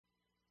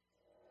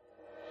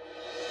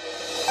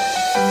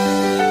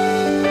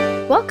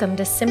Welcome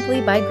to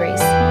Simply by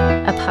Grace,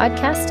 a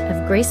podcast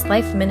of Grace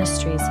Life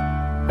Ministries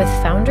with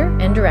founder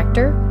and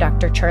director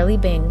Dr. Charlie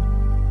Bing.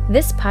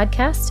 This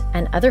podcast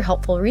and other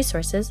helpful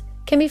resources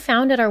can be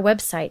found at our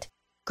website,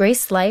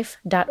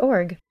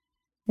 gracelife.org.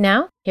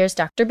 Now, here's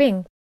Dr.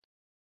 Bing.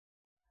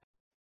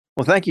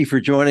 Well, thank you for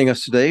joining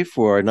us today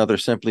for another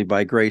Simply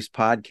by Grace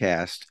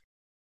podcast.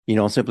 You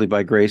know, Simply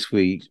by Grace,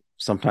 we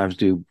sometimes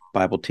do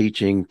Bible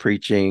teaching,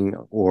 preaching,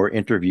 or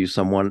interview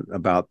someone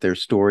about their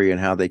story and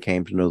how they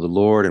came to know the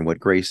Lord and what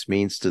grace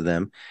means to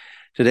them.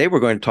 Today, we're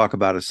going to talk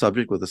about a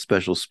subject with a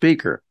special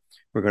speaker.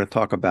 We're going to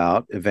talk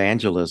about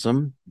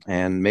evangelism,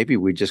 and maybe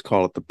we just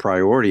call it the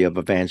priority of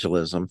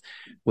evangelism,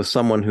 with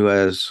someone who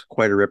has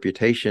quite a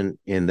reputation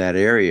in that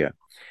area.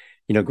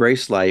 You know,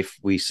 Grace Life,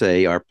 we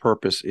say our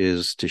purpose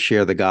is to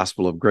share the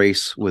gospel of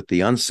grace with the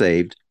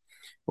unsaved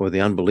or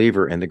the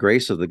unbeliever, and the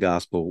grace of the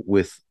gospel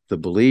with the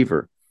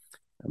believer.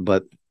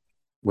 But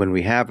when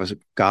we have a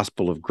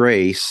gospel of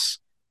grace,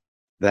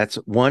 that's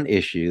one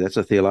issue. That's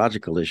a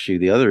theological issue.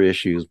 The other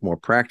issue is more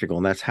practical,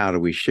 and that's how do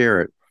we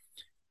share it?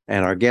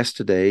 And our guest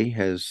today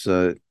has,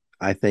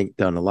 I think,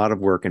 done a lot of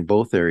work in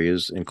both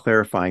areas in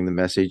clarifying the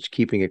message,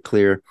 keeping it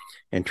clear,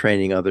 and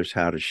training others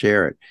how to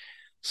share it.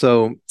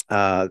 So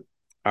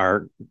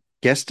our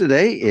guest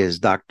today is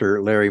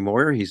Dr. Larry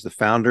Moyer. He's the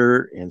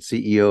founder and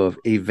CEO of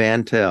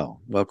Evantel.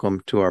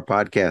 Welcome to our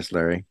podcast,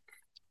 Larry.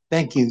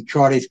 Thank you,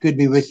 Charlie. It's good to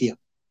be with you.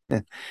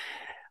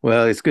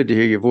 Well, it's good to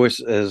hear your voice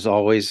as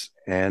always.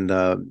 And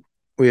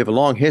we have a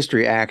long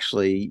history,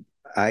 actually.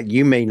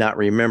 You may not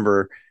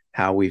remember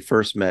how we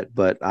first met,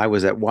 but I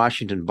was at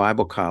Washington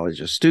Bible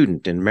College, a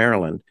student in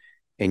Maryland,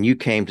 and you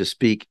came to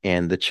speak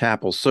in the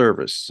chapel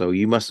service. So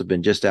you must have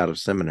been just out of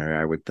seminary,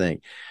 I would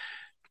think.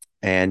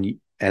 And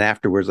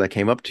afterwards, I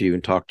came up to you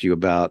and talked to you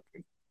about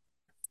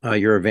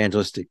your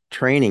evangelist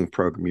training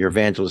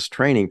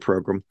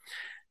program,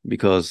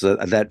 because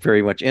that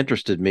very much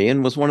interested me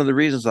and was one of the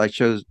reasons I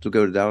chose to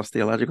go to Dallas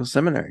Theological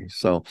Seminary.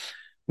 So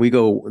we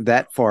go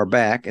that far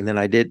back, and then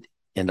I did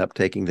end up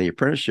taking the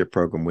apprenticeship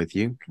program with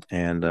you,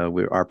 and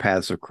our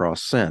paths have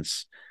crossed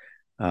since.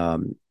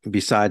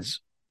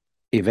 Besides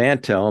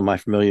Evantel and my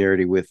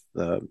familiarity with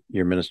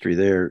your ministry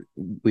there,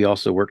 we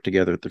also worked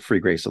together at the Free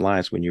Grace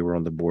Alliance when you were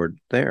on the board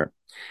there.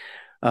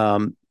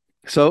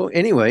 So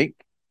anyway,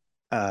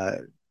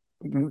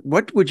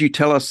 what would you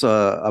tell us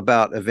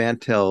about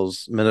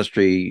Evantel's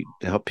ministry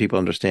to help people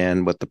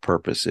understand what the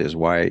purpose is?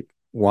 Why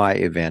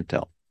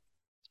Evantel?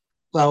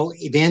 Well,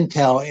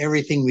 Evantel,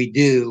 everything we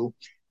do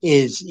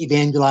is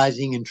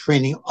evangelizing and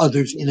training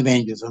others in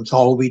evangelism. That's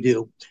all we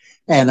do.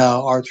 And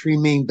our three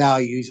main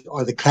values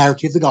are the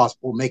clarity of the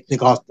gospel, making the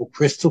gospel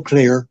crystal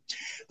clear,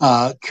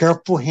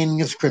 careful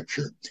handling of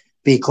scripture,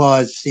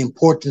 because the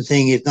important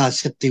thing is not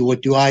simply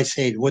what do I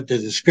say, what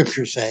does the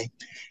scripture say,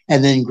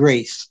 and then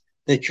grace,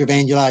 that you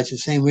evangelize the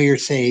same way you're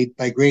saved.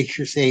 By grace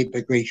you're saved,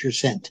 by grace you're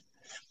sent.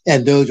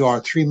 And those are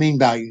our three main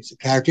values: the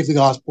clarity of the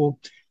gospel,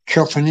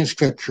 careful handling of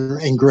scripture,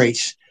 and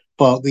grace.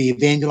 But we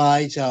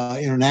evangelize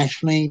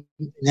internationally,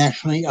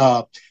 nationally.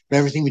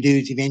 Everything we do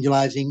is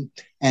evangelizing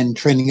and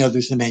training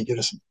others in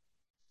evangelism.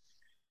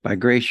 By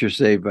grace you're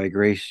saved, by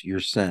grace you're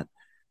sent.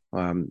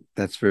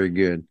 That's very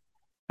good.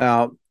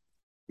 Now,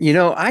 you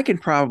know, I can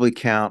probably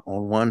count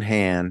on one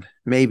hand,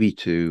 maybe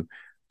two,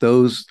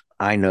 those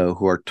I know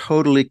who are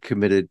totally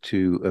committed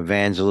to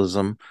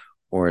evangelism,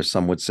 or as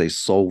some would say,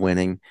 soul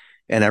winning,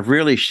 and have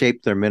really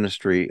shaped their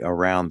ministry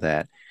around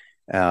that.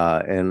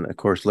 And of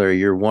course, Larry,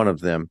 you're one of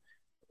them.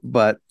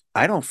 But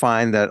I don't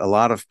find that a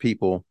lot of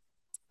people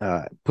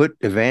put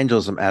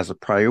evangelism as a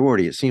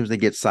priority. It seems they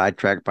get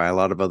sidetracked by a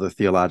lot of other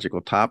theological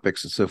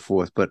topics and so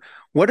forth. But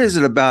what is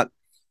it about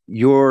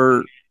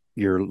your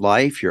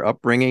life, your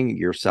upbringing,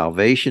 your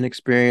salvation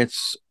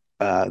experience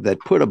that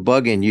put a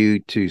bug in you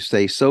to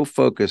stay so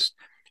focused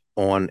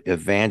on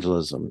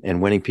evangelism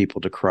and winning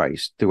people to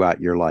Christ throughout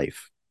your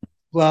life?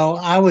 Well,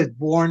 I was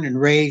born and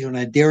raised on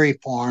a dairy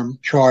farm,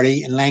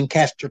 Charlie, in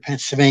Lancaster,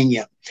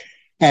 Pennsylvania.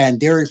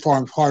 And dairy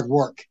farm's hard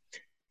work.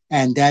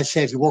 And Dad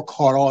said if you work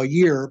hard all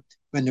year,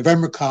 when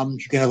November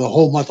comes, you can have a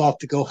whole month off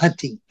to go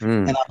hunting.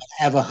 And I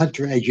have a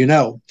hunter, as you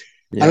know.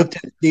 Yeah. I looked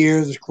at the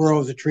deer, the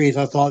squirrels, the trees.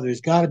 I thought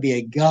there's got to be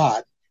a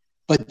God,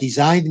 but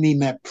designed me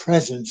my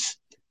presence.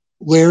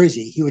 Where is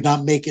he? He would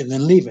not make it and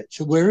then leave it.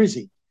 So where is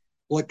he?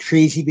 What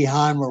tree is he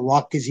behind? What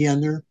rock is he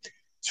under?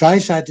 So I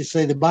decided to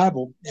study the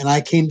Bible, and I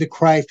came to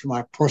Christ through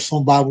my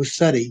personal Bible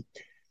study.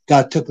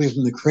 God took me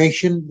from the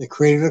creation, the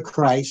creator of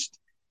Christ,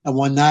 and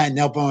one night I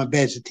knelt by my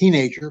bed as a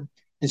teenager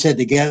and said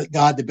to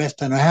God, the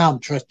best I know how, I'm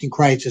trusting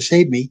Christ to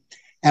save me,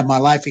 and my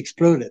life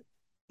exploded.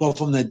 Well,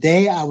 from the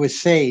day I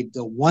was saved,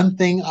 the one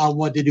thing I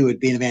wanted to do was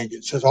be an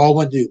evangelist. That's all I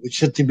wanted to do, was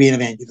simply be an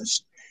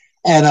evangelist.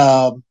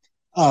 And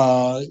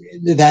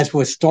that's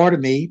what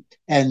started me,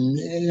 and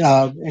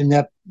ended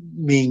up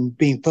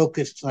being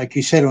focused, like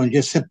you said, on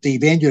just simply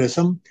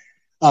evangelism.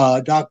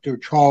 Dr.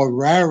 Charles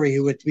Rowley,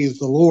 who went to be with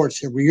the Lord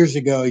several years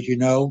ago, as you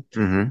know,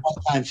 one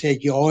time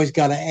said, you always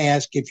got to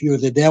ask, if you were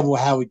the devil,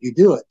 how would you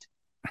do it?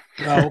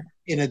 Well,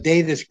 in a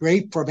day that's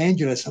great for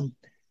evangelism,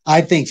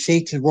 I think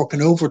Satan's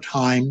working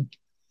overtime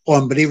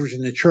on believers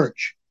in the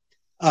church.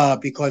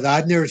 Because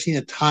I've never seen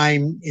a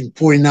time in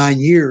 49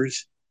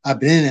 years I've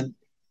been in it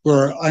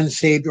where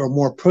unsaved are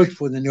more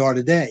approachable than they are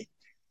today.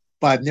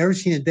 But I've never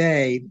seen a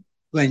day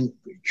when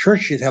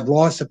churches have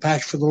lost the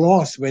passion for the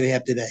lost the way they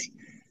have today.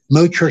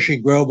 Most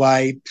churches grow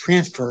by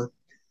transfer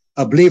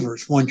of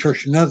believers, one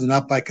church to another,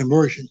 not by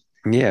conversion.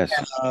 Yes.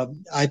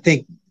 I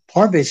think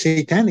part of it is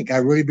satanic. I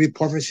really believe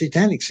part of it is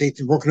satanic.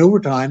 Satan's working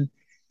overtime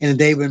in a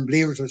day when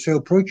believers are so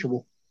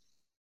approachable.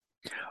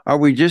 Are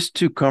we just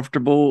too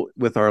comfortable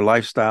with our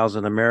lifestyles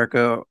in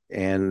America,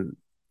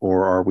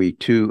 or are we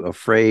too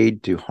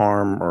afraid to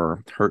harm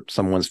or hurt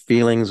someone's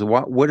feelings?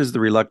 What is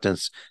the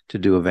reluctance to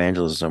do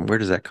evangelism? Where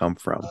does that come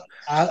from?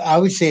 I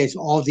would say it's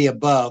all the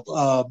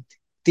above.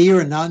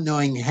 Fear and not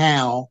knowing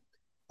how,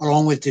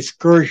 along with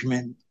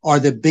discouragement, are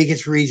the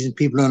biggest reasons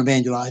people don't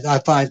evangelize. I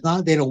find it's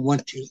not they don't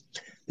want to.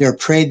 They're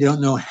afraid they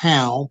don't know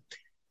how.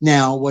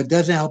 Now, what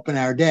doesn't help in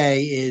our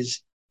day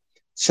is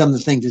some of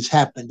the things that's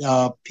happened.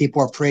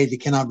 People are afraid they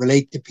cannot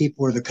relate to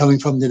people where they're coming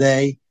from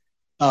today,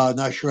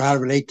 not sure how to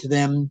relate to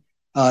them.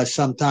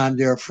 Sometimes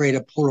they're afraid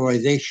of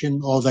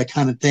polarization, all that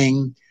kind of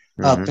thing,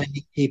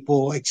 offending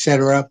people,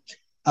 etc.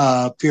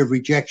 Fear of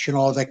rejection,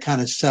 all that kind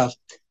of stuff.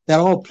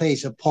 That all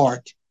plays a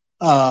part.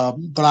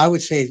 But I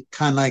would say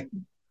kind of like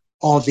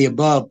all of the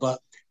above. But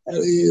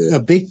a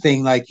big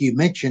thing, like you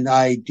mentioned,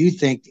 I do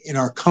think in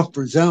our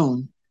comfort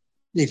zone,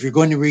 if you're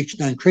going to reach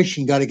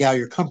non-Christian, you got to get out of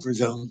your comfort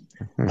zone.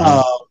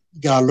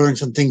 Got to learn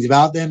some things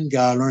about them,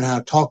 got to learn how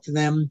to talk to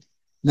them,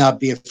 not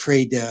be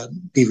afraid to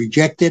be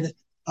rejected.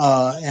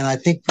 And I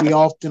think we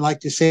often like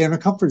to stay in our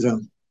comfort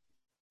zone.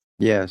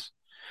 Yes.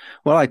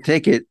 Well, I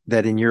take it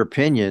that in your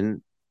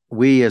opinion,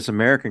 we as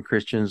American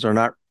Christians are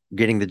not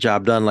getting the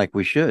job done like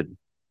we should.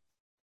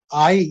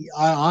 I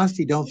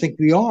honestly don't think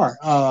we are.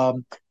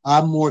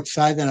 I'm more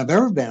excited than I've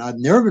ever been. I've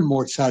never been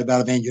more excited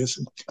about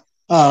evangelism.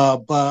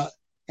 And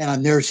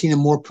I've never seen it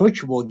more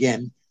approachable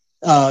again.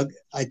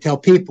 I tell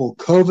people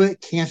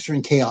COVID, cancer,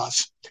 and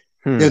chaos.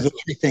 They're the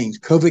three things.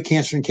 COVID,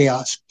 cancer, and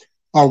chaos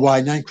are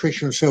why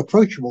non-Christians are so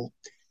approachable.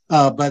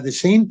 But at the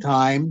same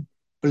time,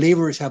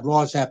 believers have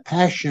lost that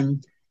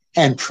passion.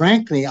 And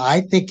frankly,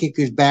 I think it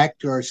goes back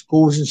to our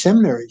schools and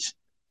seminaries.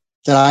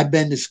 That I've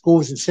been to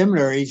schools and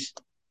seminaries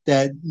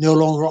that no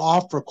longer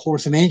offer a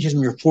course of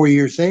evangelism. You're 4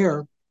 years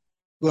there.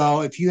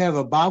 Well, if you have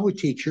a Bible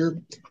teacher,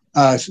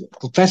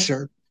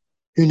 professor,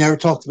 who never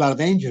talks about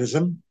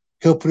evangelism,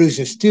 he'll produce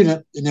a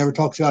student that never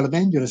talks about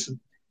evangelism.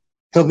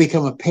 He'll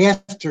become a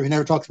pastor who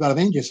never talks about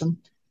evangelism.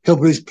 He'll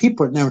produce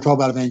people that never talk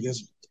about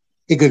evangelism.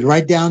 It goes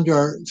right down to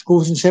our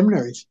schools and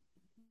seminaries.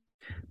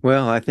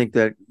 Well, I think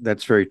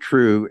that's very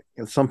true.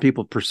 Some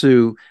people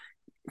pursue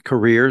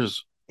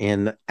careers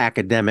in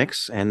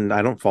academics, and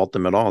I don't fault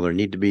them at all. There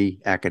need to be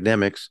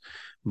academics,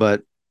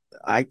 but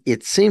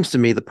it seems to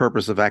me the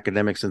purpose of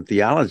academics and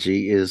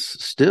theology is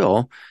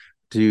still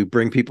to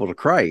bring people to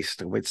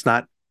Christ. It's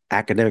not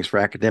academics for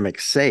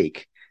academics'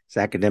 sake. It's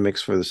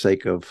academics for the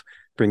sake of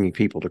bringing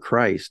people to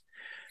Christ.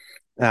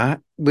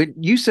 But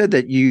you said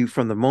that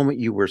from the moment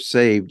you were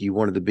saved, you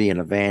wanted to be an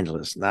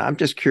evangelist. Now, I'm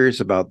just curious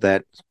about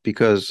that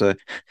because,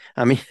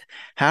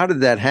 how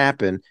did that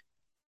happen?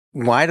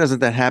 Why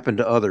doesn't that happen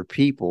to other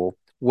people?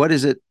 What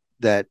is it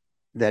that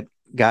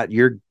got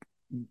your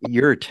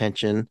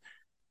attention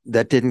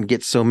that didn't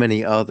get so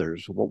many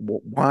others?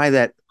 Why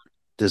that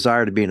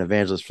desire to be an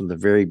evangelist from the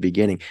very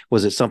beginning?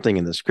 Was it something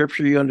in the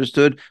scripture you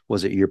understood?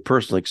 Was it your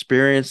personal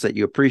experience that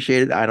you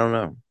appreciated? I don't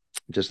know.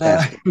 Just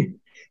asking.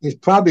 It's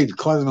probably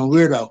because I'm a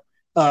weirdo.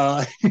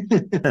 I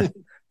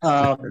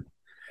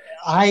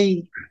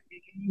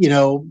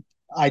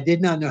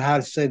did not know how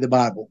to study the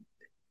Bible.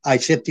 I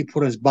simply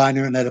put on his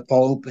binder and let it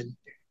fall open.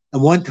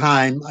 And one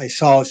time I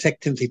saw 2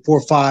 Timothy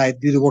 4:5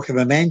 do the work of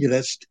an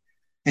evangelist.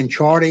 And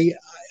Charlie,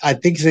 I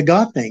think it's a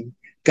God thing.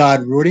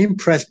 God really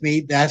impressed me.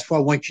 That's what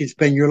I want you to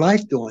spend your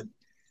life doing.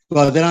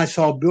 Well, then I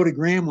saw Billy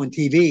Graham on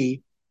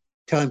TV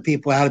telling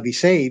people how to be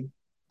saved.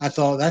 I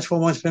thought, that's what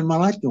I want to spend my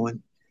life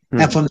doing.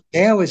 And from the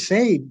day I was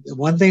saved,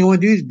 one thing I want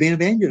to do is be an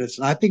evangelist.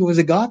 And I think it was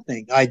a God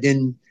thing. I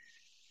didn't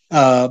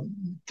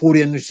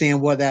fully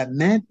understand what that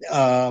meant.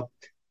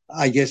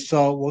 I just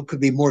saw what could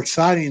be more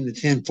exciting than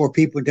 10 4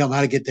 people and tell them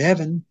how to get to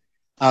heaven.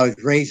 I was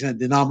raised in a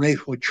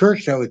denominational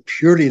church that was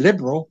purely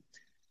liberal.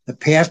 The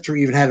pastor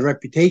even had a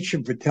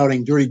reputation for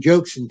telling dirty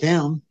jokes in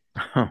town.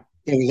 It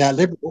was that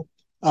liberal.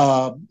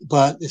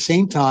 But at the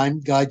same time,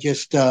 God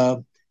just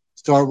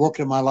started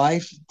working in my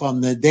life.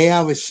 From the day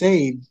I was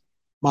saved,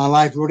 my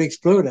life really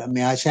exploded.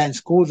 I sat in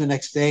school the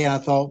next day and I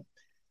thought,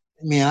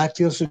 I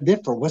feel so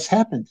different. What's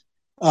happened?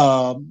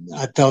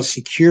 I felt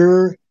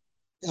secure.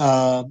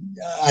 I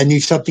knew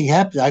something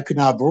happened. I could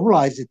not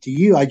verbalize it to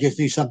you. I just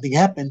knew something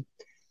happened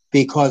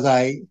because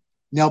I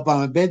knelt by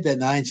my bed that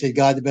night and said,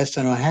 God, the best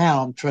I know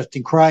how, I'm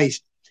trusting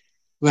Christ.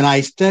 When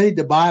I studied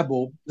the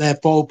Bible,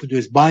 that fall open to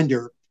his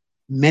binder,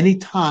 many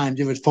times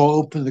it would fall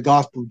open to the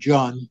Gospel of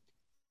John.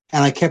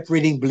 And I kept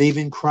reading, believe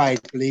in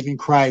Christ, believe in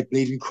Christ,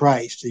 believe in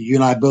Christ. As you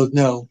and I both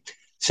know, it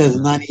says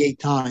it 98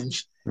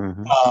 times.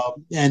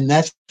 And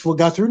that's what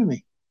got through to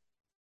me.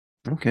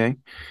 Okay.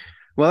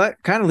 Well,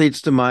 that kind of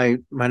leads to my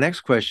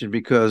next question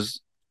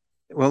because,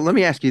 well, let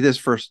me ask you this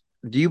first.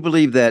 Do you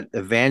believe that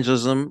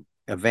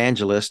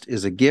evangelist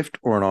is a gift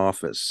or an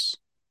office?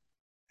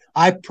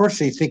 I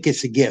personally think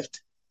it's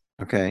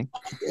Okay.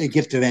 a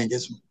gift of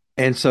evangelism.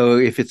 And so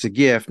if it's a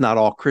gift, not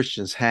all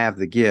Christians have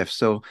the gift.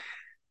 So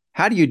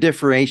how do you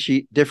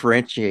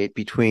differentiate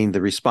between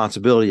the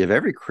responsibility of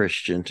every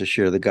Christian to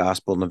share the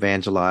gospel and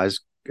evangelize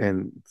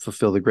and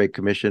fulfill the Great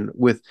Commission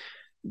with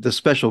the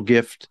special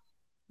gift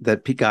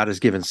that God has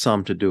given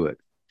some to do it?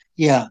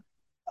 Yeah.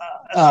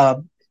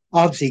 Uh,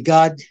 Obviously,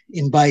 God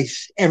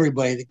invites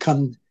everybody to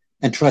come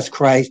and trust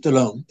Christ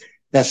alone.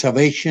 That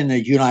salvation,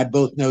 as you and I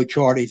both know,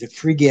 Charlie, is a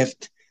free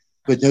gift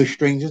with no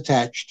strings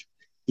attached.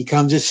 He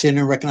comes as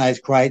sinner,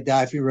 recognize Christ,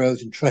 died for your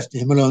rose, and trust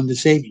in Him alone to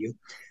save you.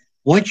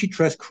 Once you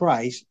trust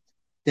Christ,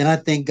 then I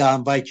think God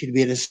invites you to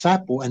be a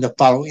disciple and to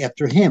follow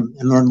after Him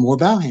and learn more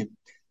about Him.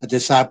 A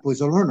disciple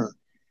is a learner.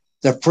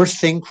 The first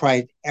thing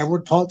Christ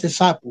ever taught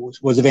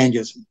disciples was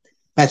evangelism.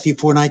 Matthew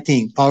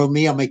 4:19, follow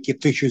me, I'll make you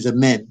fishers of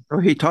men.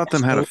 Or he taught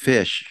them how to So,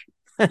 fish.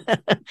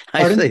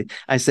 pardon?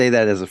 I say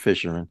that as a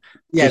fisherman.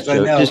 Yes, I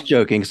know. Just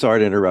joking. Sorry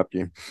to interrupt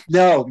you.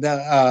 No,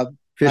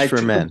 Fish I for took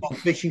them men. from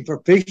fishing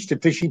for fish to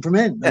fishing for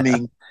men. I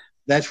mean,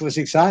 that's what's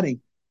exciting.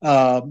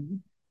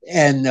 And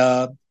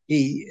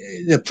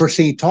the first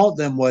thing he taught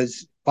them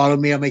was, "Follow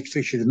me, I'll make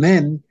fishers of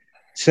men."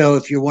 So,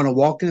 if you want to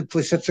walk in the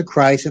footsteps of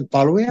Christ and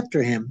follow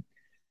after Him,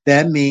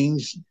 that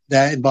means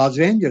that involves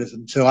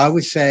evangelism. So, I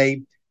would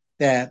say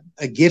that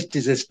a gift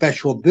is a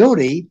special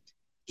ability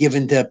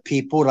given to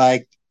people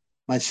like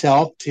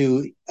myself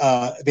to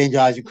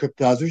evangelize and equip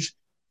others.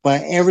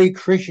 But every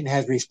Christian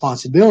has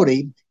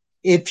responsibility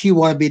if you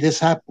want to be a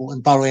disciple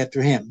and follow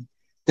after Him.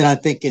 Then I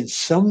think in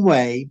some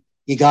way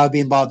you got to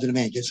be involved in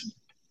evangelism.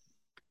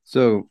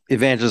 So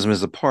evangelism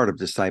is a part of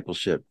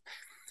discipleship.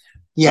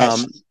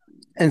 Yes.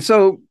 And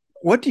so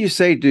what do you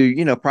say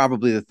to,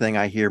 probably the thing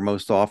I hear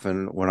most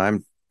often when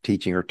I'm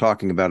teaching or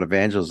talking about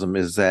evangelism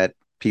is that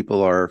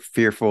people are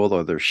fearful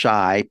or they're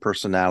shy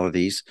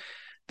personalities.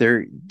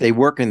 They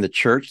work in the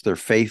church, they're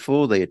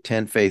faithful, they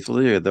attend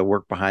faithfully, or they'll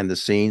work behind the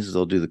scenes,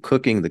 they'll do the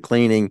cooking, the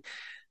cleaning,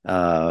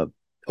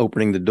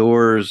 opening the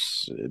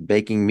doors,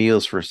 baking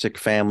meals for a sick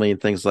family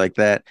and things like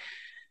that.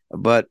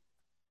 But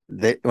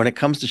when it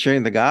comes to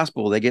sharing the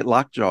gospel, they get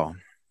lockjaw.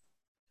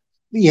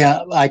 Yeah,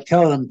 I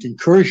tell them to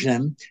encourage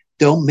them,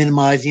 don't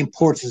minimize the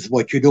importance of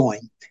what you're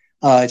doing.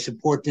 It's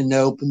important to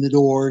open the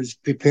doors,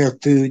 prepare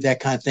food,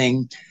 that kind of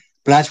thing.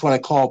 But that's what I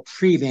call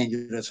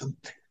pre-evangelism.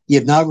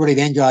 You've not really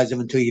evangelized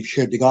them until you've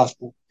shared the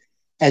gospel.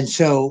 And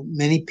so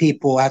many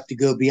people have to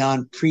go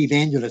beyond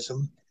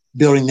pre-evangelism,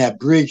 building that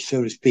bridge,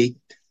 so to speak,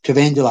 to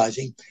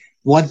evangelizing.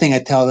 One thing I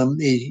tell them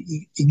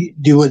is you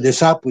do what the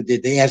disciples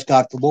did. They asked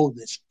God for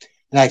boldness.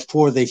 In Acts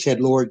 4, they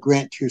said, Lord,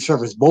 grant to your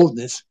servants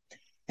boldness.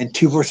 And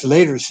 2 verses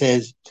later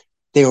says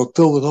they were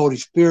filled with the Holy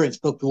Spirit and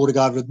spoke the word of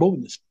God with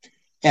boldness.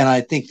 And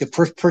I think the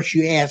first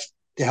person you ask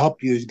to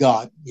help you is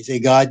God. You say,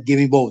 God, give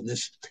me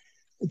boldness.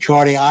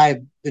 Charlie,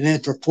 I've been in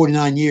it for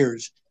 49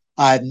 years.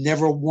 I've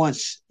never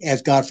once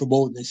asked God for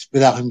boldness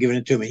without Him giving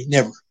it to me.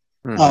 Never.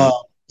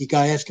 Mm-hmm. You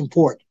got to ask Him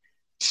for it.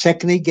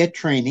 Secondly, get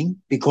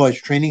training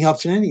because training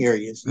helps in any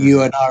areas. Mm-hmm.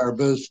 You and I are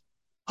both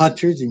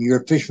hunters and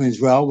you're a fisherman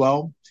as well.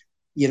 Well,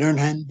 you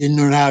didn't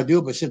learn how to do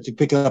it, but simply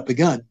pick up a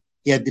gun.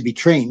 You had to be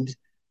trained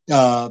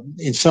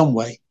in some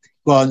way.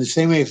 Well, in the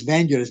same way as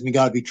evangelism, you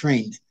got to be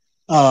trained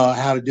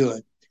how to do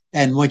it.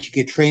 And once you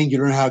get trained, you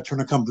learn how to turn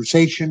a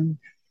conversation,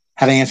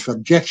 how to answer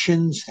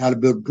objections, how to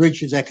build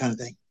bridges, that kind of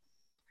thing.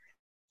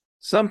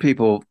 Some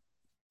people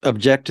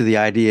object to the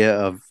idea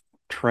of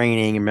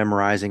training and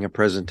memorizing a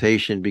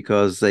presentation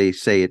because they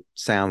say it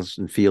sounds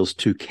and feels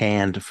too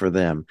canned for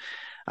them.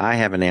 I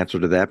have an answer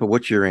to that, but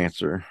what's your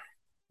answer?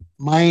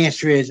 My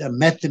answer is a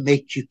method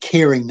makes you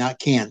caring, not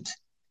canned.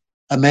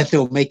 A method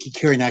will make you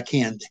caring, not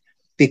canned,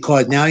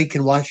 because now you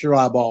can watch your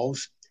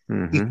eyeballs.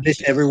 Mm-hmm. You can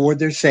listen to every word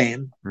they're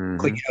saying,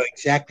 because you know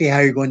exactly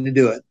how you're going to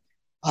do it.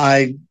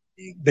 I've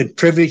been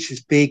privileged to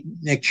speak.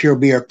 Next year will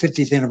be our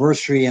 50th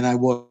anniversary, and I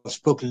will have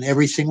spoken in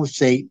every single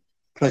state,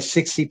 plus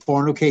 60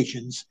 foreign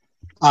locations.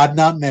 I've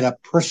not met a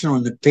person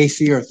on the face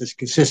of the earth that's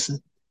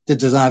consistent that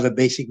does not have a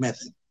basic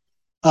method.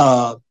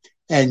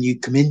 And you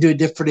come into it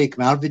differently,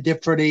 come out of it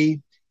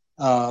differently,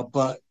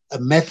 but a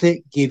method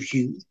gives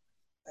you,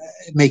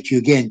 makes you,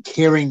 again,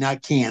 caring,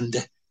 not canned,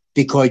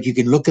 because you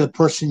can look at a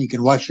person, you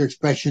can watch their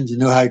expressions and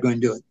know how you're going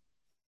to do it.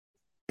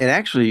 It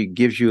actually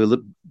gives you a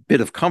little bit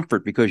of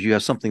comfort because you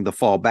have something to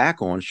fall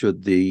back on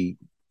should the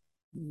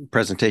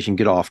presentation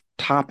get off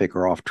topic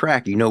or off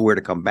track. You know where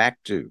to come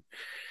back to.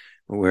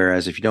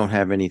 Whereas if you don't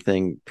have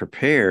anything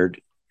prepared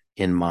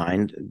in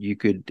mind, you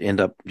could end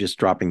up just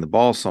dropping the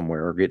ball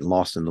somewhere or getting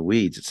lost in the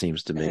weeds, it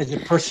seems to me. As a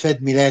person said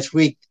to me last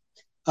week,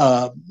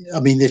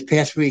 this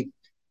past week,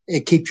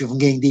 it keeps you from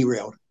getting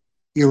derailed.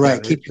 You're right.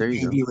 Yeah, keep you from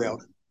getting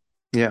derailed.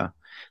 Yeah.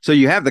 So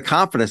you have the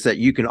confidence that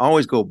you can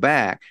always go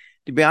back.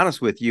 To be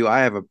honest with you, I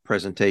have a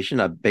presentation,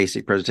 a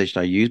basic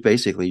presentation I use,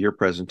 basically your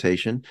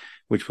presentation,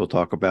 which we'll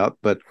talk about.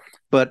 But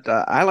but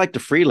I like to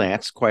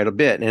freelance quite a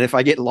bit. And if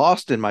I get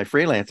lost in my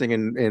freelancing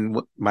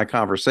and my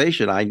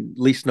conversation, I at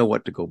least know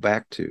what to go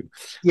back to.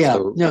 Yeah,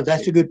 So, no,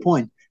 that's a good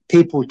point.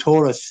 People have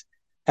told us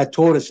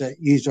that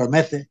used our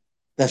method.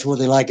 That's what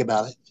they like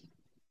about it.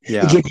 It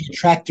yeah, gives you a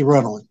track to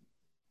run on.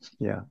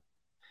 yeah.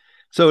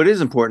 So it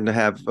is important to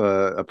have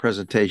a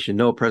presentation,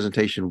 know a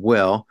presentation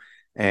well,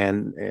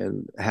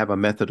 and have a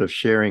method of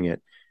sharing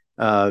it.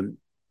 Uh,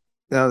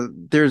 Now,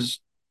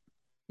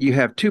 you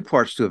have two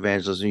parts to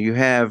evangelism. You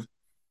have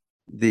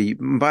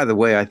by the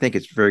way, I think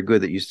it's very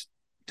good that you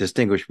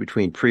distinguish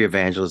between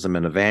pre-evangelism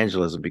and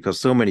evangelism, because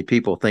so many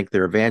people think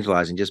they're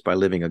evangelizing just by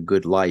living a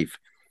good life.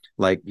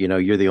 Like,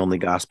 you're the only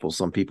gospel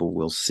some people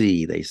will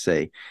see, they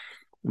say.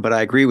 But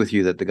I agree with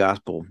you that the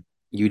gospel,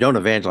 you don't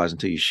evangelize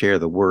until you share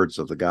the words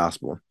of the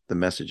gospel, the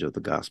message of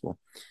the gospel.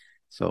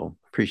 So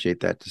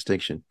appreciate that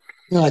distinction.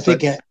 I But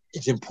think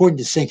it's an important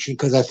distinction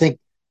because I think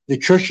the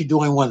church is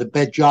doing one of the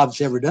best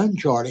jobs ever done,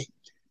 Charlie,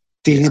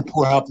 feeding the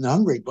poor, helping the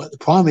hungry. But the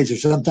problem is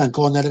there's sometimes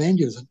calling that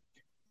evangelism.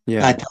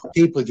 And I yeah, tell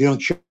people if you don't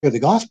share the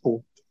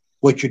gospel,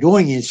 what you're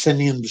doing is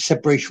sending them to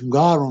separation from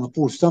God on a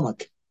full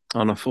stomach.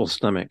 on a full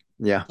stomach.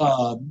 Yeah.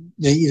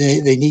 They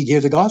need to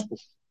hear the gospel.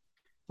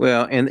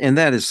 Well, and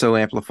that is so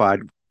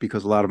amplified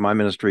because a lot of my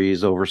ministry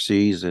is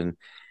overseas, and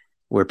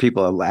where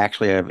people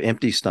actually have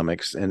empty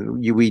stomachs, and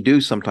we do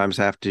sometimes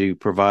have to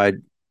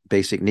provide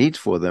basic needs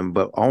for them,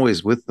 but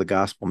always with the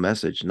gospel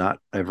message, not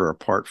ever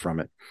apart from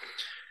it.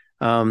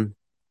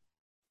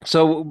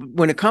 So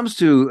when it comes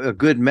to a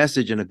good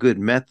message and a good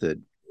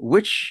method,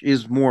 which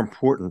is more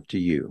important to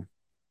you?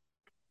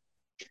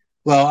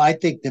 Well, I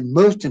think the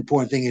most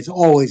important thing is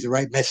always the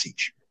right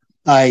message.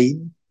 I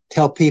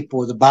tell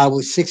people the Bible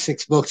is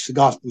 66 books, the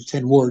gospel is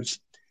 10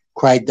 words.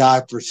 Christ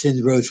died for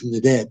sins, rose from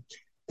the dead.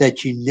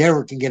 That you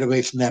never can get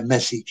away from that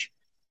message.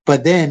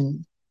 But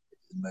then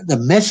the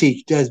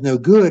message does no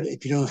good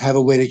if you don't have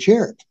a way to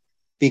share it.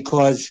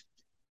 Because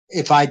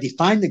if I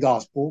define the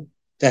gospel,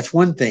 that's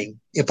one thing.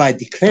 If I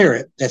declare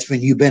it, that's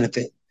when you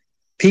benefit.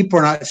 People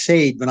are not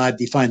saved when I've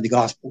defined the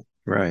gospel.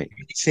 Right.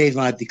 They're saved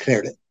when I've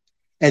declared it.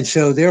 And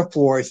so,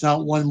 therefore, it's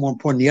not one more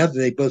important than the other.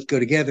 They both go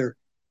together.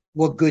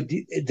 What good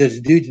does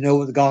it do to know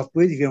what the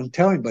gospel is if you don't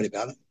tell anybody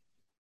about it?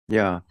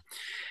 Yeah.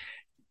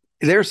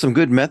 There are some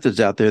good methods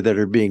out there that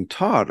are being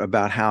taught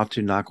about how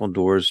to knock on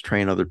doors,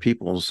 train other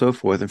people, and so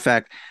forth. In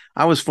fact,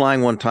 I was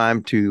flying one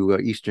time to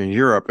Eastern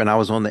Europe, and I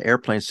was on the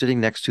airplane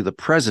sitting next to the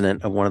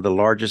president of one of the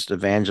largest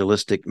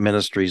evangelistic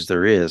ministries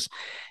there is.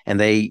 And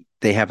they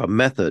have a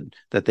method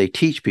that they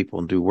teach people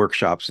and do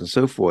workshops and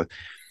so forth.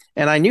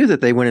 And I knew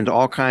that they went into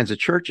all kinds of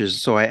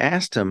churches. So I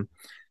asked him,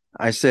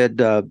 I said,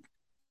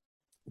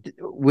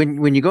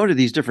 when you go to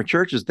these different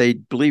churches, they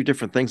believe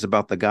different things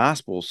about the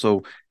gospel.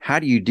 So how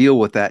do you deal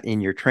with that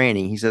in your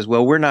training? He says,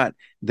 well, we're not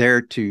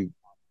there to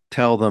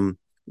tell them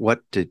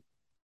what the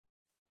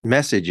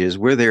message is.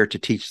 We're there to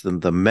teach them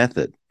the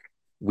method.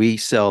 We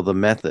sell the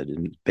method,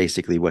 and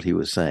basically what he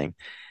was saying.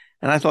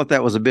 And I thought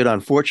that was a bit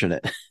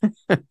unfortunate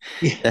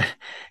Yeah.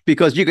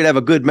 because you could have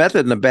a good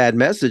method and a bad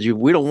message.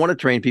 We don't want to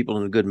train people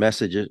in a good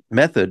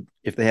method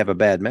if they have a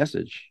bad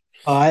message.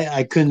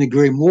 I couldn't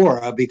agree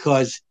more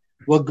because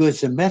what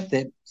good's a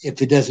method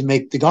if it doesn't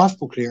make the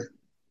gospel clear?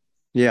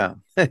 Yeah.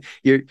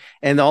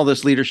 And all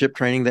this leadership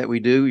training that we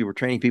do, we were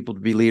training people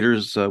to be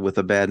leaders with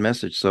a bad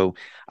message. So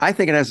I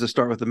think it has to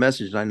start with the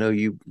message. And I know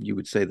you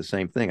would say the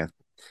same thing.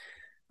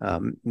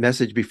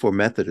 Message before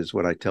method is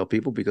what I tell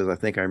people, because I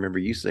think I remember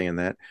you saying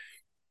that.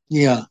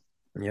 Yeah.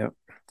 Yeah.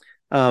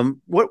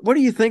 What do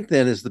you think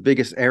then is the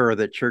biggest error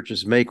that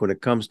churches make when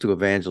it comes to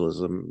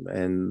evangelism,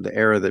 and the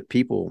error that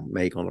people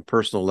make on a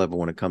personal level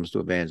when it comes to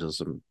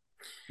evangelism?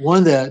 One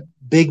of the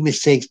big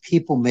mistakes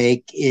people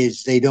make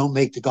is they don't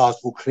make the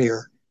gospel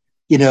clear,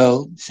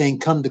 saying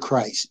come to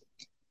Christ.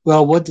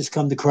 Well, what does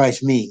come to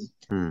Christ mean?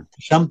 To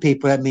some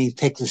people, that means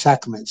take the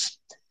sacraments.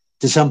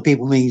 To some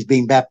people, it means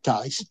being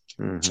baptized.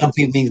 Mm-hmm. Some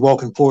people means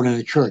walking forward in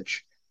the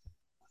church.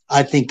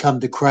 I think come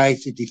to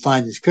Christ is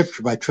defined in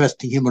Scripture by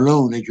trusting Him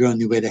alone as your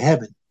only way to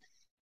heaven.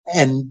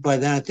 And by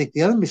then, I think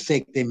the other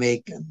mistake they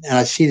make, and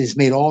I see this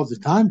made all the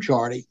time,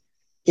 Charlie,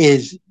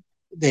 is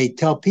they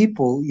tell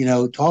people,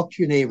 talk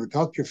to your neighbor,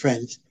 talk to your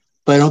friends,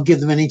 but don't give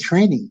them any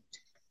training.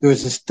 There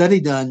was a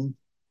study done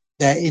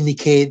that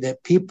indicated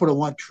that people that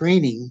want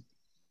training,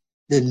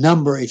 the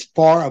number is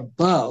far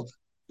above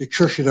the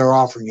churches that are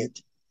offering it.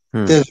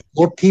 There's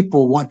more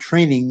people want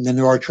training than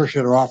there are churches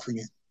that are offering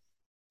it.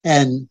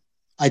 And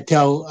I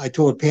told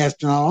a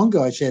pastor not long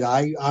ago, I said,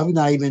 I would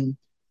not even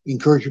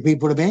encourage your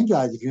people to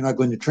evangelize if you're not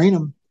going to train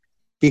them,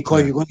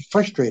 because you're going to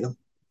frustrate them,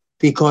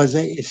 because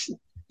it's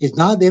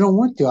not, they don't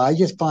want to. I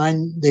just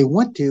find they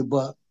want to,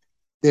 but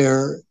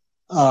they're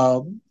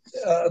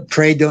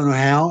afraid, don't know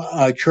how.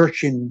 A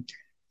church in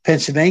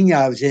Pennsylvania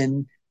I was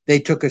in, they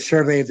took a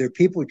survey of their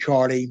people,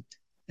 Charlie,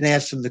 and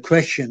asked them the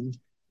question,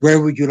 where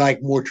would you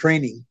like more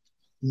training?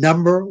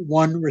 Number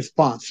one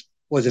response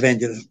was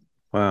evangelism.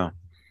 Wow.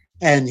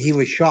 And he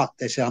was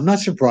shocked. I said, I'm not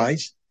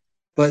surprised,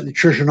 but the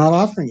church are not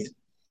offering it.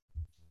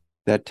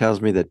 That tells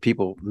me that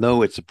people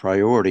know it's a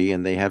priority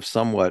and they have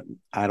somewhat,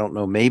 I don't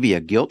know, maybe a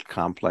guilt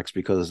complex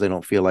because they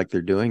don't feel like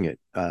they're doing it.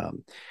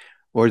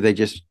 Or they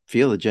just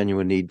feel a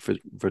genuine need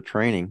for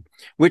training,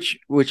 which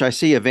I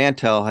see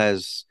Evantel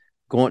has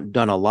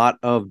done a lot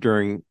of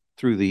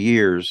through the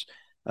years.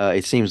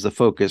 It seems the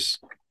focus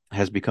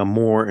has become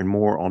more and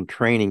more on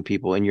training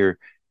people. And your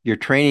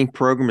training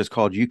program is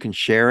called You Can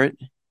Share It.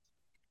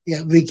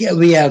 Yeah,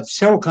 we have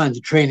several kinds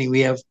of training. We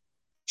have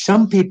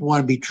some people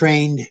want to be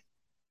trained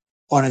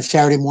on a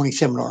Saturday morning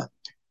seminar.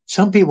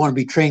 Some people want to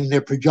be trained in their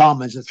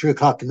pajamas at 3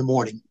 o'clock in the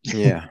morning.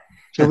 Yeah.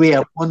 So we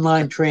have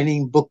online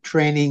training, book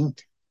training,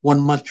 1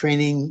 month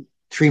training,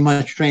 3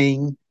 months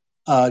training,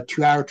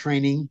 2 hour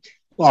training.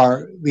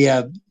 Or we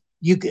have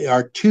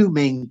our two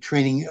main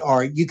training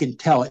are You Can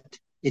Tell It.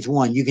 It's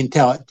one, You Can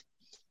Tell It.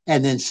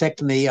 And then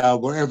secondly,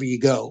 Wherever You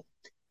Go.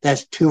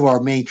 That's two of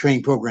our main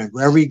training programs.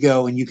 Wherever you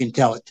go and You Can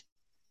Tell It.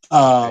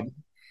 Okay.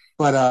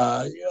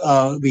 But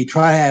we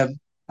try to have,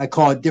 I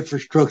call it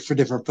different strokes for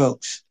different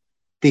folks,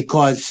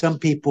 because some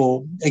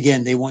people,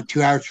 again, they want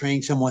 2 hour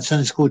training, some want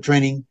Sunday school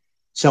training,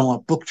 some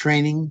want book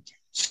training,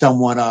 some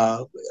want,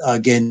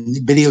 again,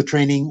 video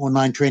training,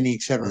 online training,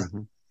 etc.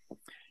 Mm-hmm.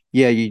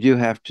 Yeah, you do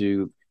have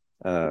to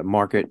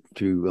market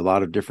to a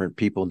lot of different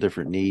people,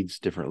 different needs,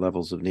 different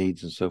levels of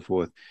needs, and so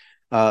forth.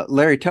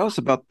 Larry, tell us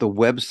about the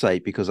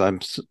website, because I'm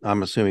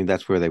assuming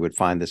that's where they would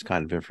find this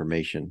kind of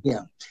information.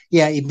 Yeah,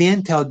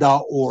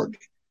 ebantel.org.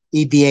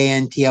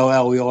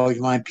 EBANTLL. We always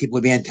remind people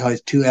Ebantel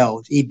has 2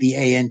 L's.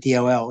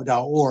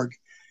 EBANTLL.org.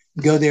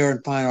 Go there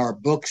and find our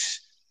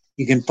books.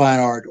 You can find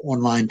our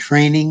online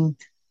training.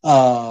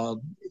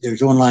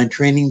 There's online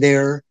training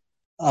there.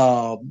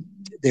 It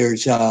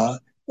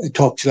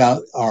talks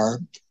about our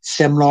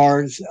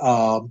seminars.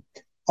 Or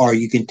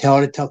You Can Tell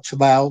It talks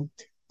about.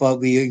 But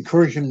we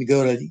encourage them to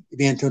go to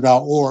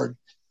ebantel.org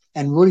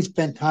and really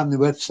spend time on the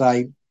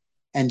website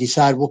and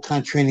decide what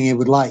kind of training they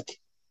would like.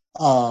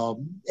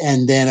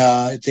 And then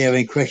if they have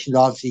any questions,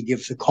 obviously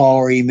give us a call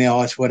or email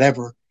us,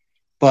 whatever.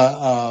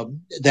 But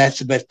that's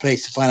the best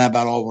place to find out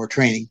about all of our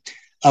training.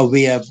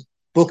 We have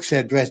books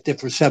that address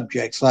different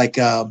subjects, like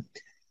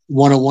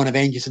 101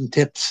 Evangelism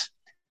Tips,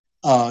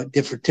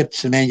 different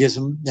tips of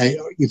evangelism that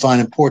you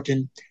find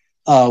important.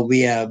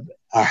 We have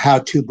our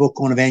how-to book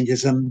on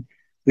evangelism.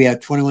 We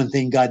have 21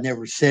 Things God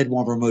Never Said,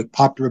 one of our most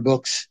popular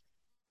books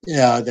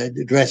that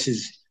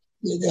addresses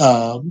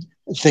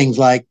things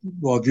like,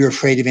 well, if you're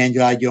afraid to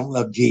evangelize, you don't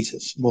love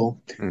Jesus. Well,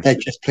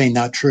 that's just plain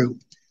not true.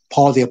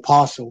 Paul the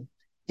Apostle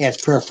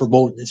asked prayer for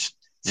boldness.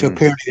 So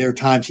apparently there are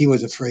times he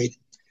was afraid.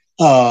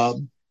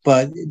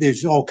 But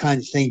there's all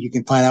kinds of things you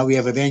can find out. We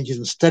have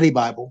Evangelism Study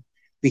Bible.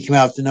 We came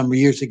out with a number of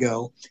years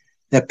ago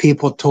that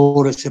people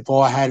told us if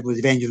all I had was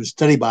Evangelism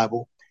Study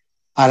Bible,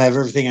 I'd have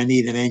everything I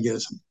need in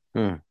evangelism.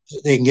 So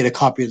they can get a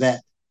copy of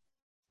that.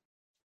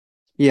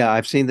 Yeah,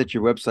 I've seen that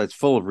your website's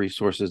full of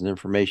resources and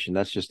information.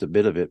 That's just a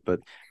bit of it,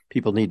 but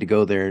people need to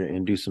go there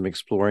and do some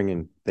exploring,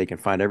 and they can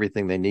find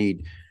everything they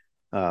need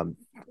to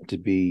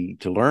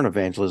learn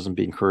evangelism,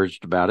 be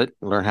encouraged about it,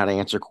 learn how to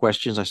answer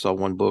questions. I saw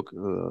one book,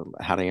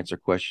 How to Answer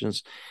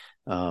Questions.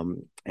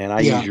 And I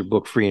use your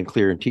book, Free and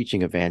Clear, in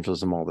teaching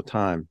evangelism all the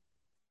time.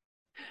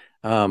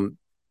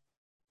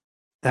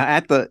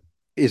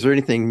 Is there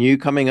anything new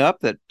coming up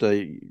that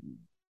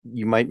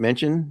you might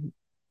mention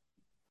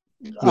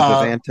with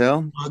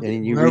Evantel? Any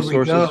new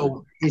resources?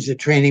 Is a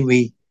training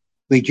we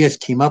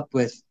just came up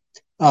with.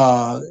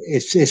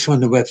 It's on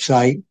the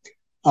website.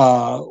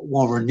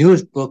 One of our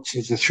newest books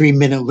is a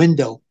 3-minute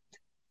window,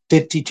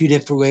 52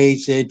 different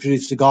ways to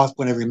introduce the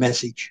gospel in every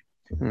message.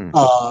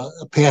 A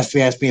pastor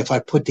asked me if I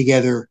put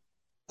together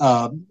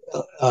a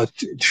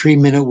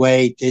 3-minute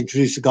way to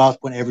introduce the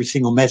gospel in every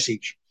single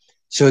message.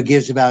 So it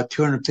gives about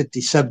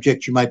 250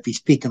 subjects you might be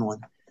speaking on: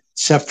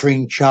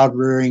 suffering, child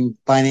rearing,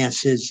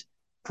 finances,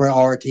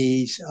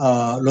 priorities,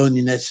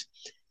 loneliness,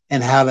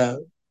 and how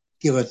to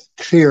give a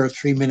clear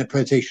 3-minute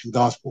presentation of the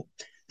gospel.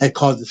 That's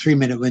called the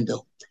 3-minute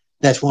window.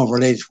 That's one of our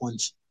latest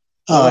ones.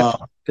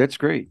 That's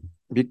great.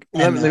 Let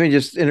me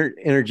just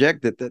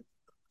interject that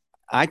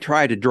I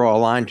try to draw a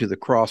line to the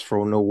cross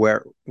for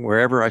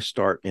wherever I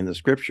start in the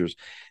scriptures,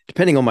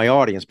 depending on my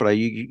audience, but I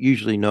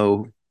usually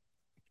know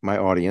my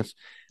audience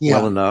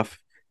well enough.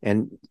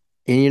 And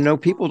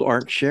people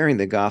aren't sharing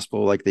the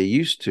gospel like they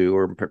used to,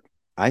 or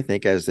I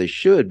think as they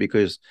should,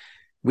 because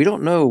we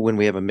don't know when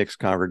we have a mixed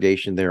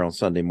congregation there on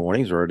Sunday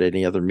mornings or at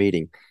any other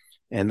meeting.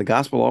 And the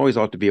gospel always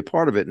ought to be a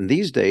part of it. And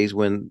these days,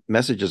 when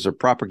messages are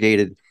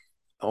propagated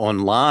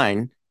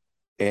online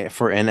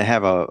and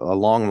have a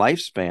long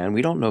lifespan,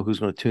 we don't know who's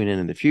going to tune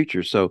in the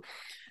future. So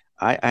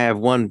I have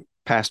one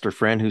pastor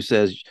friend who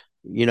says,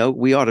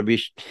 we ought to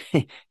be,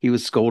 he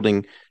was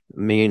scolding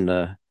me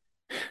and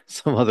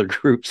some other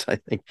groups, I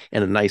think,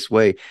 in a nice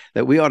way,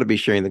 that we ought to be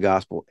sharing the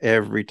gospel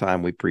every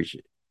time we preach.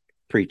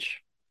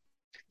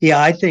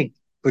 Yeah, I think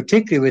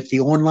particularly with the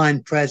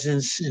online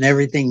presence and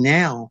everything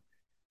now,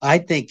 I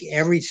think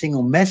every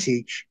single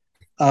message,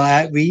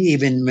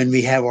 even when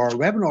we have our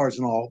webinars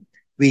and all,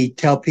 we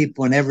tell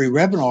people in every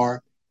webinar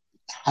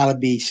how to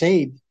be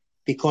saved.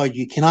 because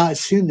you cannot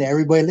assume that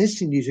everybody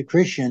listening to you is a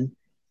Christian.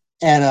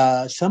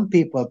 And some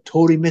people have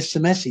totally missed the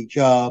message.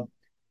 And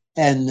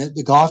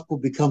the gospel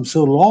becomes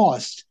so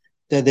lost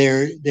that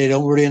they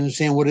don't really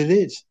understand what it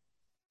is.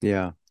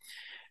 Yeah.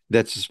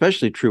 That's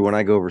especially true when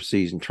I go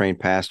overseas and train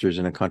pastors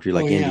in a country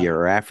like India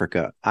or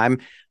Africa. I'm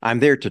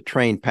there to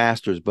train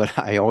pastors, but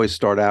I always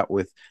start out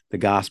with the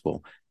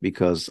gospel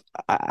because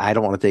I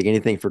don't want to take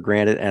anything for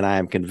granted, and I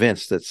am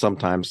convinced that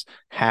sometimes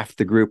half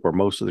the group or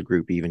most of the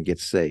group even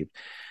gets saved.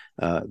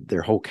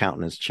 Their whole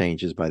countenance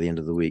changes by the end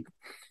of the week.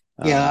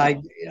 Yeah,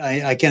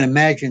 I can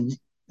imagine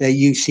that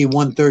you see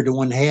 1/3 to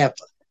 1/2.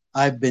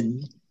 I've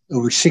been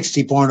over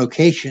 60 foreign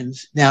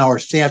locations. Now our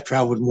staff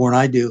travels more than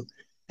I do,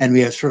 and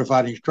we have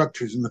certified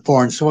instructors in the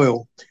foreign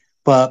soil.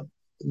 But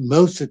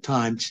most of the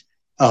times,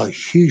 a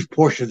huge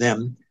portion of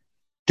them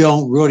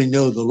don't really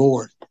know the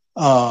Lord,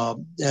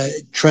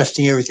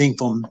 trusting everything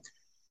from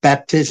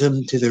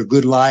baptism to their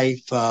good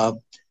life.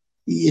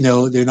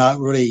 They're not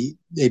really,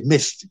 they've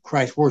missed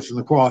Christ's words on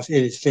the cross.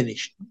 It is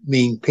finished,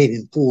 meaning paid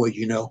in full,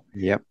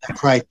 Yep.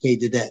 Christ paid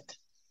the debt.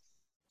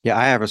 Yeah,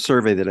 I have a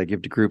survey that I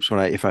give to groups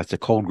if it's a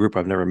cold group,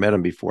 I've never met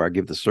them before, I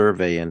give the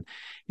survey, and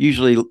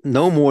usually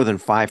no more than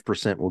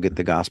 5% will get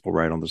the gospel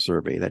right on the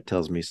survey. That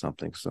tells me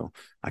something. So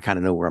I kind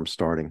of know where I'm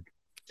starting.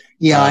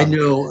 Yeah, I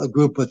know a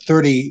group of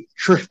 30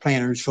 church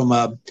planners from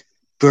a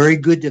very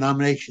good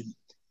denomination,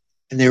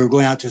 and they were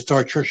going out to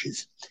start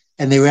churches.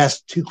 And they were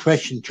asked 2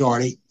 questions,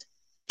 Charlie.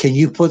 Can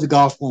you put the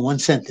gospel in 1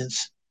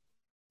 sentence?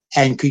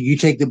 And could you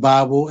take the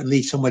Bible and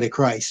lead somebody to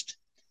Christ?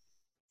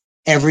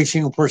 Every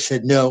single person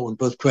said no on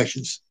both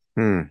questions.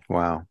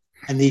 Wow.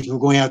 And these were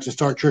going out to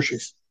start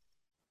churches.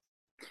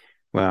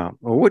 Wow.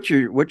 Well, what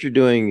you're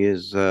doing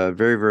is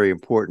very, very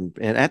important.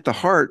 And at the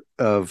heart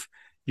of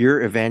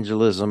your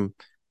evangelism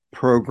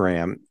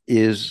program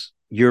is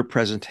your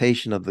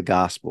presentation of the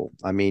gospel.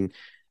 I mean,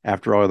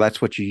 after all,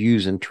 that's what you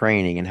use in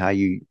training and how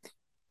you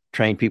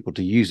train people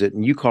to use it.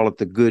 And you call it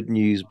the good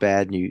news,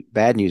 bad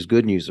news,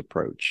 good news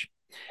approach.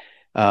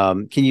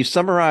 Can you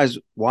summarize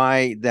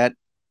why that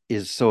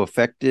is so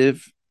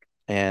effective,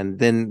 and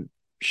then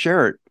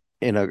share it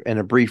in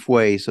a brief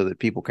way so that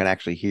people can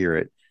actually hear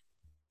it?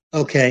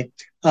 Okay.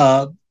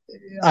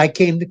 I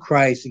came to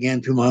Christ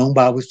again through my own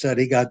Bible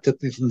study. God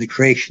took me from the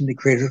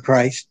creator of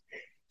Christ.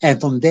 And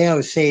from there I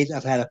was saved.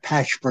 I've had a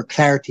passion for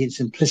clarity and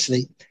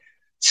simplicity.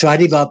 So I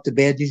developed the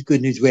bad news,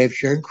 good news way of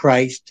sharing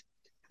Christ.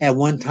 At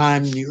one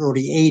time in the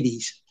early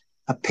 80s,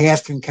 a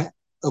pastor in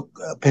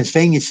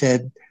Pennsylvania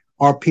said,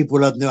 our people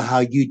would love to know how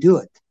you do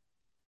it.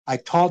 I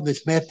taught him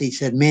this method. He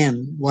said,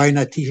 man, why are you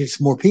not teaching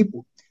some more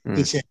people?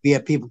 He said, we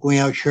have people going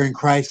out sharing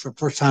Christ for the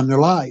first time in their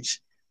lives.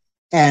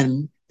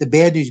 And the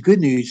bad news, good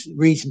news, the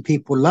reason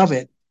people love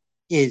it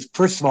is,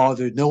 first of all,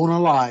 there's no one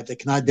alive that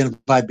can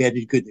identify bad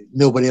news, good news.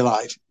 Nobody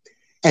alive.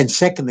 And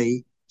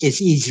secondly,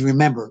 it's easy to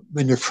remember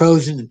when they're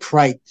frozen and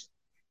trite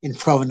in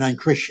front of a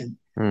non-Christian.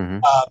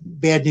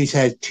 Bad news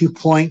has 2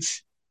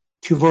 points,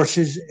 2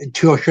 verses, and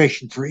 2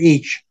 illustrations for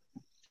each.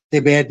 The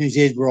bad news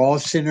is we're all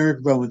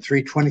sinners, Romans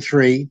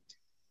 3:23.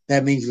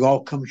 That means we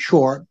all come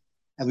short.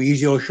 And we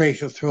use the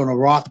illustration of throwing a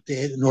rock to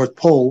hit the North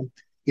Pole,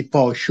 it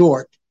falls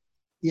short.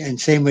 Yeah, and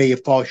same way you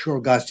fall short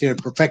of God's standard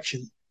of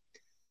perfection.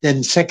 Then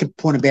the second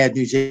point of bad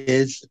news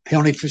is the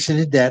penalty for sin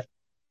is death,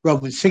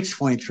 Romans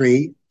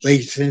 6:23,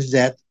 wages for sin is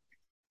death.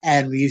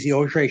 And we use the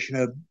illustration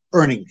of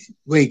earnings,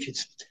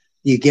 wages.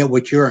 You get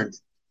what you earn.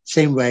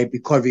 Same way,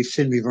 because we've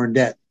sinned, we've earned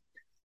debt.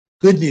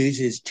 Good news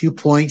is 2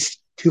 points,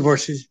 2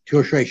 verses, 2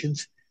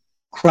 illustrations.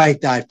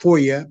 Christ died for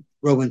you,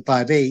 Romans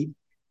 5:8.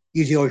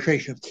 Use the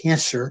illustration of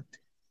cancer.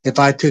 If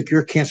I took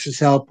your cancer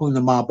cell, put them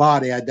in my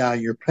body, I'd die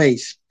in your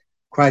place.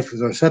 Christ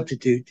was our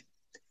substitute.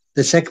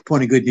 The second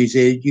point of good news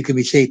is you can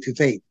be saved through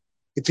faith,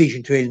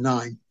 Ephesians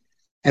 2:8-9.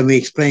 And we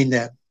explained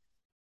that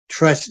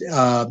trust,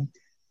 by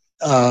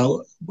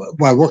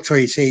works are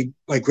you saved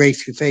by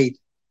grace through faith.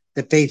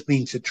 The faith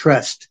means to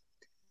trust.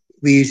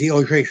 We use the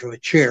illustration of a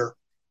chair.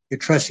 You're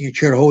trusting a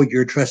chair to hold you,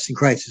 you're trusting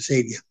Christ to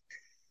save you.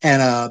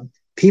 And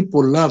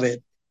people love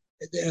it.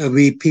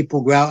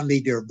 People go out and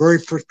lead their very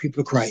first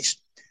people to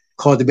Christ,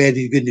 called the bad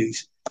news, good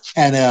news.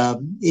 And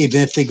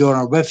even if they go on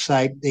our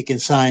website, they can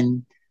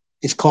sign.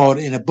 It's called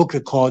in a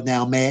booklet called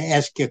Now May I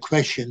Ask You a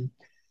Question?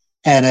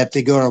 And if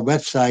they go to our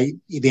website,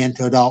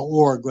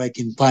 evanto.org, they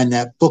can find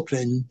that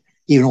booklet and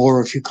even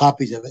order a few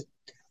copies of it.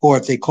 Or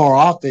if they call our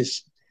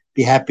office,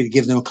 be happy to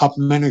give them a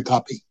complimentary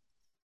copy.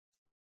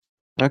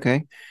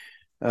 Okay.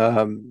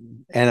 And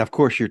of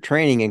course, your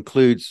training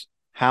includes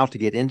how to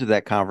get into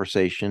that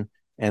conversation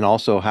and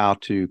also how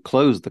to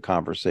close the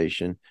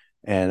conversation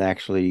and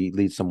actually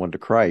lead someone to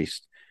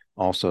Christ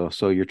also.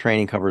 So your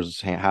training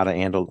covers how to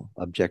handle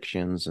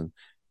objections and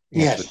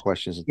answer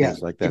questions and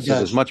things like that. So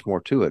there's much more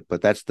to it,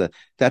 but that's the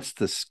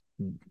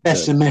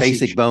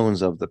basic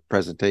bones of the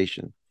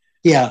presentation.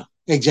 Yeah,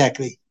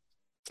 exactly.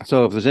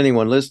 So if there's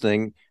anyone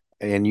listening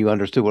and you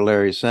understood what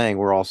Larry is saying,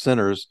 we're all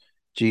sinners.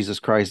 Jesus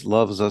Christ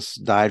loves us,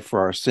 died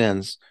for our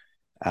sins.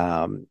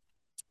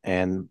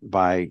 And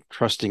by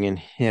trusting in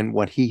him,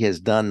 what he has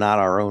done, not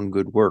our own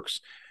good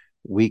works,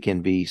 we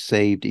can be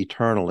saved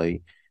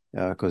eternally.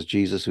 because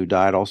Jesus, who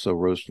died, also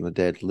rose from the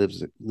dead,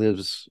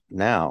 lives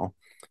now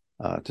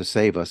to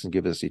save us and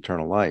give us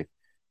eternal life.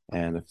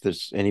 And if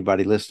there's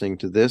anybody listening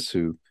to this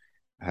who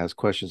has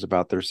questions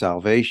about their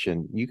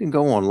salvation, you can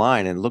go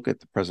online and look at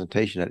the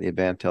presentation at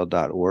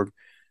evantel.org,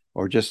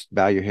 or just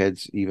bow your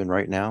heads even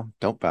right now.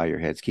 Don't bow your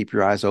heads. Keep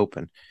your eyes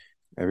open.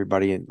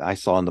 Everybody I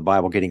saw in the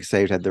Bible getting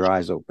saved had their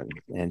eyes open,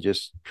 and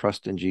just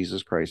trust in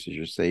Jesus Christ as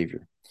your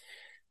Savior.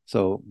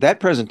 So that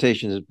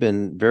presentation has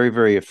been very,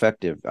 very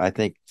effective. I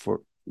think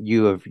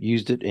you have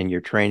used it in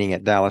your training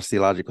at Dallas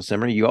Theological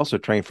Seminary. You also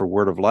train for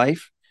Word of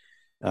Life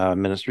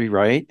ministry,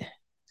 right?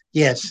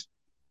 Yes.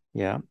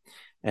 Yeah.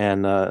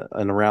 And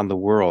around the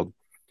world.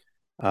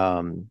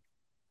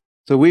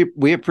 So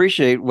we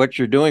appreciate what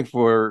you're doing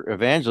for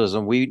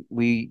evangelism.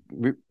 We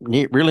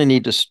really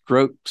need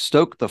to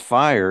stoke the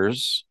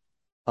fires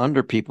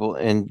under people,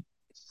 and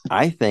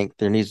I think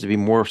there needs to be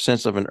more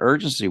sense of an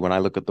urgency when I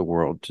look at the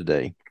world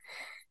today.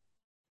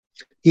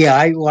 Yeah,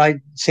 I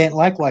say it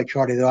likewise,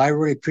 Charlie, though. I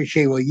really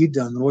appreciate what you've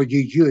done. The Lord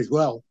used you as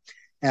well.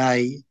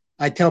 And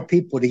I tell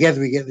people, together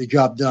we get the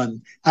job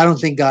done. I don't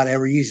think God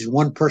ever uses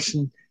one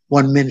person,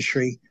 one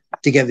ministry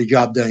to get the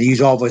job done. He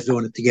uses all of us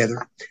doing it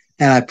together.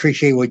 And I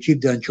appreciate what you've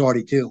done,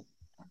 Charlie, too.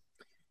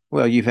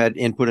 Well, you've had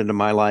input into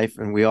my life,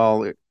 and we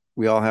all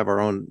have our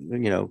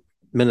own,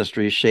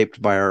 ministries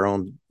shaped by our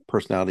own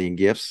personality and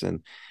gifts.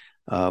 And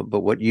but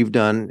what you've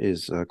done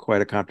is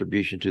quite a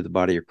contribution to the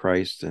body of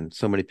Christ, and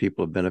so many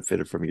people have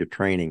benefited from your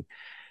training.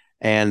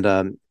 And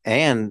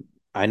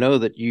I know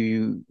that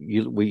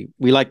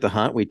we like to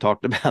hunt. We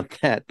talked about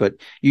that, but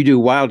you do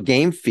wild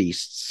game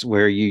feasts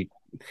where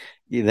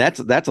that's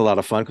a lot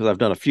of fun, because I've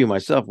done a few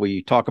myself, where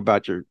you talk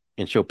about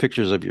and show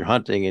pictures of your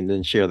hunting, and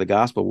then share the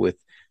gospel with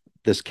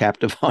this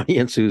captive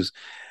audience and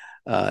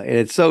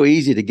it's so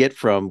easy to get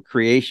from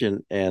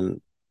creation and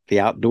the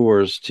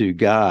outdoors to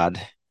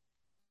God.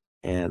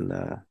 And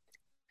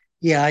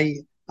yeah,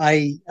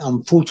 I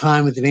am full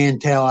time with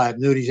Evantel. I have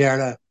no desire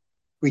to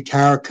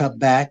retire, cut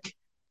back.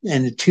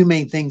 And the two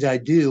main things I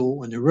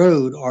do on the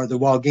road are the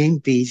wild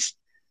game feast.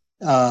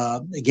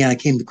 Again, I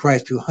came to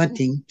Christ through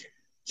hunting,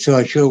 so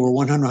I show over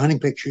 100 hunting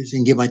pictures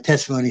and give my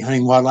testimony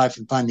hunting wildlife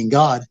and finding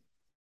God.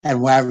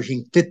 And we're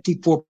averaging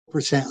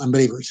 54%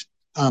 unbelievers.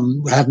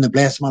 We're having the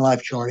blast of my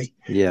life, Charlie.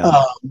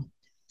 Yeah.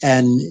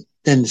 And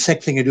then the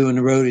second thing I do on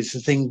the road is a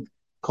thing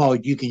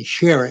called You Can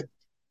Share It.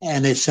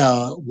 And it's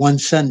one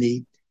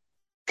Sunday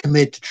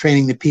committed to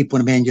training the people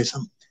in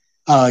evangelism.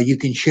 You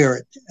can share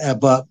it.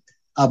 But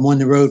I'm on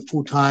the road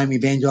full time,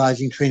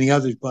 evangelizing, training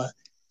others. But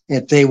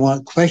if they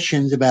want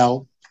questions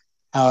about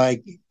how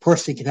I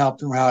personally can help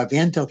them or how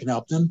Evantel can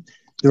help them,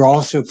 they're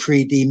also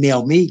free to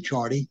email me,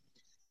 Charlie.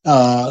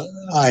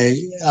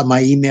 My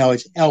email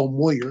is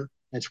lmoyer.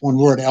 That's one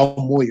word,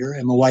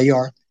 lmoyer,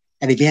 MOYR,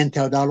 at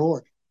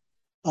evantel.org.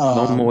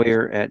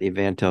 lmoyer at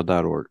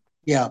evantel.org.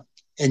 Yeah.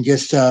 And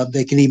just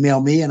they can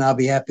email me, and I'll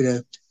be happy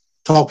to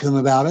talk to them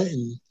about it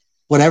and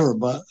whatever.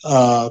 But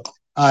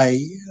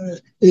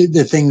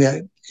the thing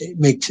that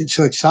makes it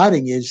so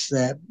exciting is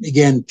that,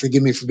 again,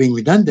 forgive me for being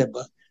redundant,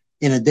 but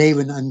in a day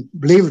when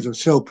unbelievers are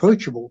so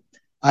approachable,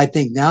 I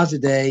think now's the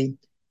day.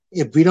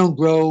 If we don't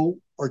grow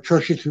our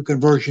churches through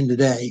conversion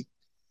today,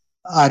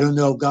 I don't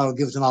know if God will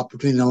give us an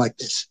opportunity like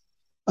this,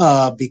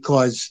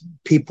 because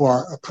people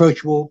are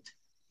approachable.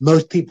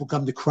 Most people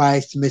come to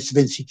Christ in the midst of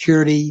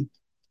insecurity,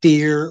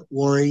 fear,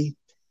 worry,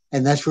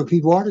 and that's where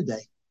people are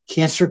today.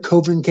 Cancer,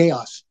 COVID, and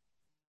chaos.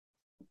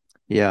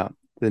 Yeah,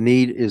 the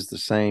need is the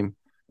same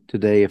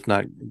today, if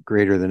not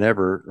greater than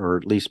ever, or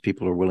at least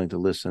people are willing to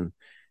listen,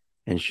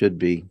 and should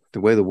be.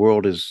 The way the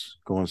world is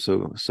going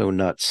so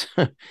nuts.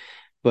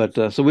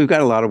 But so we've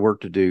got a lot of work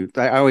to do.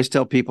 I always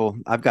tell people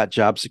I've got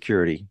job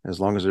security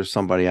as long as there's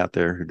somebody out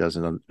there who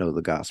doesn't know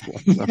the gospel.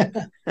 So.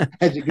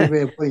 That's a good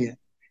way of putting it.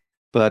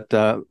 But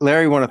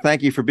Larry, I want to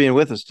thank you for being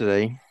with us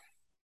today.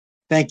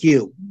 Thank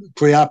you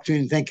for the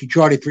opportunity. Thank you,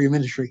 Charlie, for your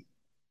ministry.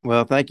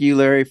 Well, thank you,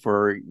 Larry,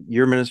 for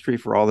your ministry,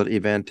 for all that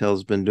Evantel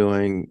has been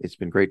doing. It's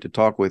been great to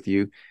talk with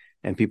you,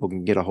 and people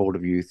can get a hold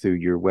of you through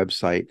your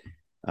website,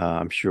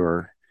 I'm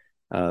sure.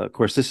 Of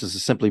course, this is a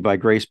Simply by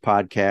Grace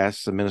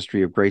podcast, a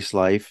ministry of Grace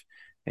Life,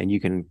 and you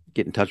can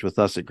get in touch with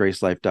us at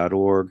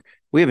gracelife.org.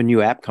 We have a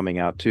new app coming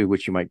out, too,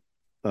 which you might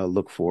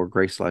look for,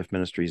 Grace Life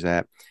Ministries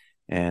app,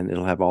 and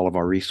it'll have all of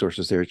our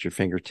resources there at your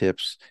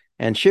fingertips.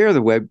 And share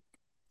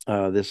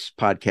this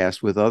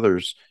podcast with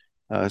others,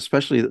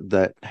 especially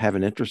that have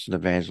an interest in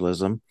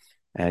evangelism,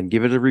 and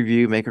give it a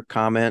review, make a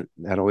comment.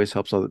 That always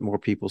helps more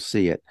people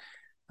see it.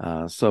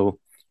 So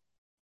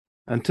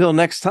until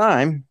next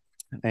time,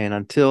 and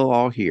until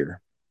all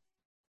here,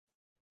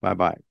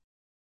 bye-bye.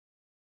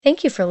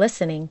 Thank you for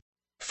listening.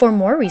 For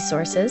more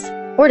resources,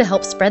 or to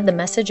help spread the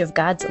message of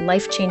God's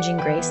life-changing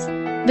grace,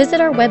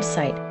 visit our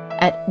website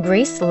at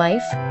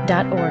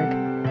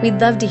gracelife.org.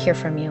 We'd love to hear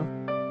from you.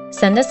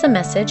 Send us a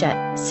message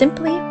at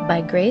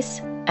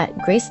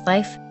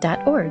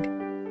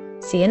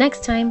simplybygrace@gracelife.org. See you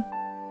next time.